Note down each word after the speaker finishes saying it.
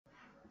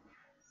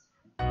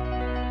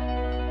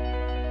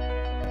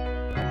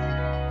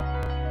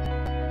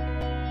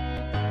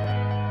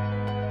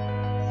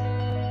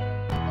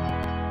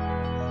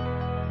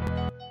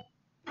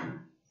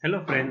Hello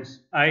friends,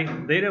 I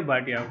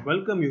DHAIRYA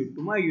welcome you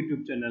to my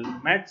YouTube channel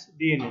Maths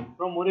DNA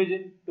from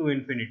Origin to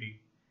Infinity.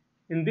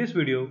 In this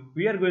video,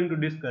 we are going to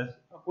discuss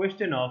a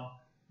question of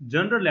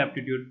General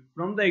Aptitude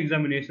from the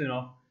examination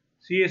of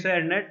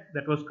Csir-Net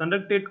that was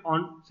conducted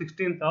on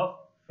 16th of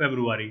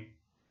February.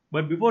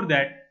 But before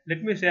that,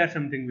 let me share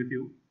something with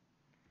you.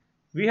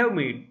 We have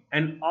made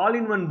an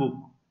all-in-one book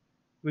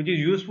which is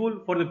useful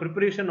for the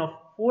preparation of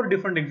 4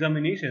 different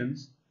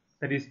examinations,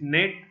 that is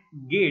NET,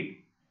 GATE,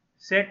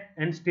 SET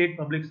and State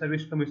Public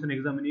Service Commission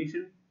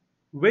examination,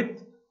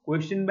 with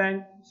question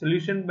bank,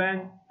 solution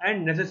bank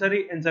and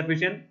necessary and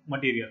sufficient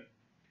material.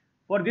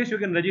 For this you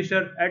can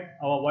register at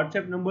our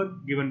WhatsApp number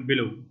given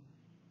below.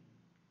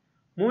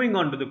 Moving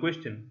on to the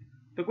question.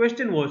 The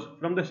question was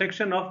from the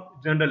section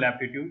of General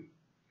Aptitude.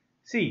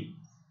 See,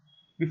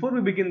 before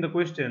we begin the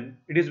question,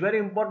 it is very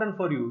important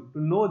for you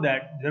to know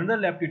that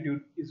General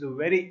Aptitude is a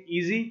very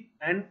easy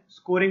and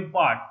scoring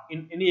part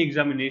in any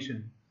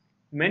examination.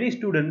 Many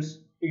students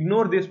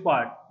ignore this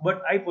part,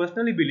 but I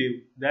personally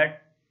believe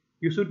that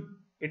you should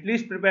at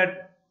least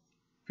prepare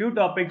few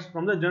topics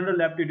from the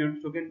General Aptitude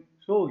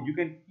so you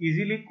can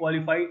easily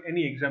qualify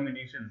any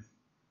examination.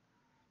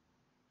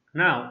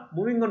 Now,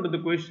 moving on to the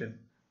question.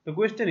 The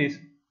question is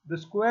the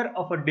square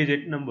of a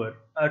digit number,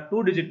 a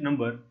 2-digit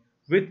number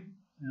with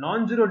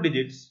non-zero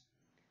digits,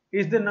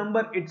 is the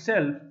number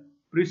itself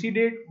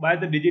preceded by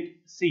the digit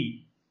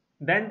C.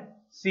 Then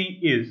C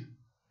is.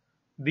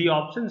 The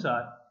options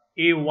are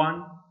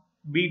A1,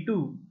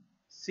 B2,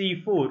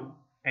 C4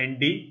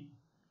 and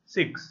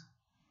D6.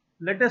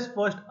 Let us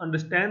first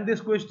understand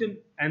this question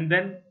and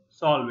then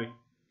solve it.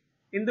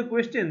 In the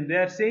question they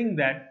are saying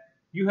that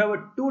you have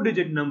a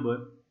 2-digit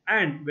number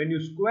and when you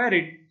square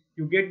it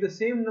you get the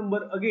same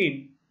number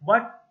again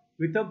but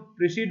with a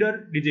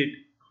preceder digit,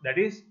 that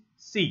is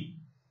C.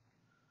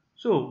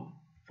 So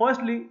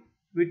firstly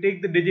we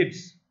take the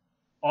digits.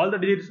 All the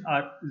digits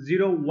are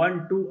 0,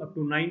 1, 2 up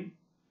to 9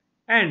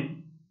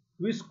 and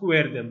we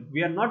square them.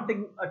 We are not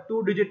taking a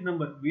 2-digit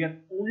number. We are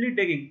only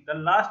taking the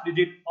last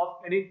digit of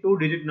any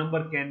 2-digit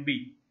number can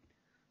be.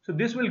 So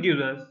this will give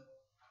us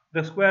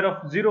the square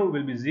of 0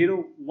 will be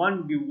 0, 1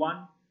 will be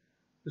 1,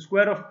 the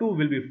square of 2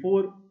 will be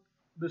 4,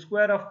 the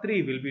square of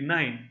 3 will be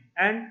 9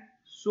 and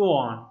so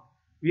on.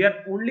 We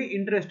are only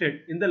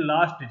interested in the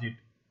last digit.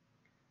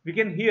 We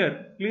can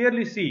here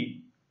clearly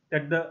see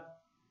that the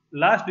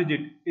last digit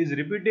is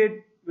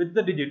repeated with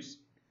the digits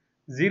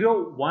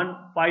 0, 1,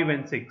 5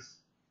 and 6.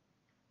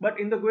 But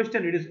in the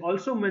question it is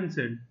also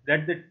mentioned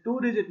that the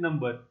 2-digit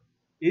number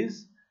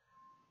is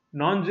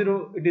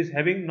non-zero, it is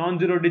having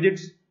non-zero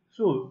digits.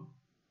 So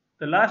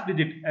the last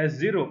digit as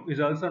 0 is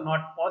also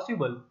not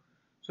possible.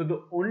 So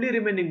the only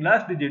remaining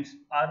last digits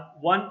are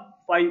 1,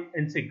 5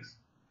 and 6.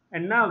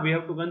 And now we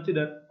have to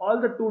consider all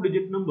the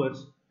 2-digit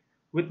numbers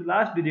with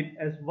last digit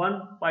as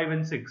 1, 5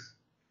 and 6.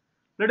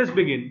 Let us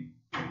begin.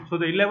 So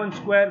the 11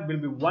 square will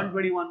be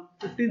 121,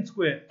 15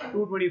 square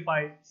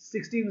 225,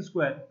 16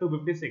 square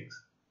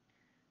 256.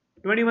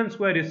 21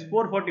 square is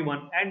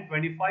 441 and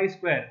 25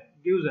 square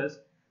gives us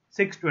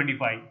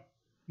 625.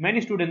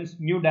 Many students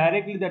knew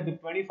directly that the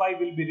 25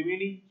 will be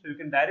remaining, so you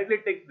can directly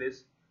take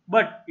this.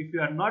 But if you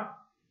are not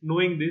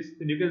knowing this,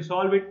 then you can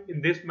solve it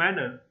in this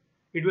manner.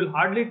 It will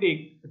hardly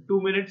take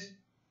 2 minutes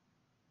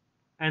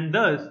and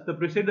thus the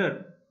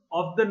precedent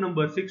of the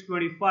number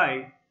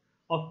 625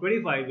 of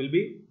 25 will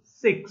be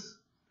 6,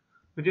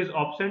 which is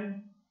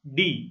option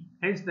D.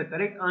 Hence the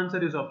correct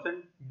answer is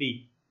option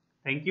D.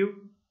 Thank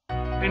you.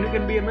 And you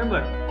can be a member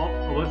of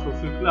our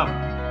social club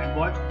and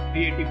watch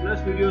 380 plus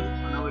videos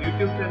on our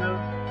YouTube channel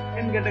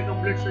and get a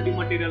complete study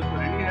material for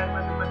any higher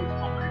mathematics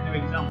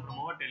competitive exam from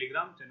our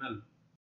Telegram channel.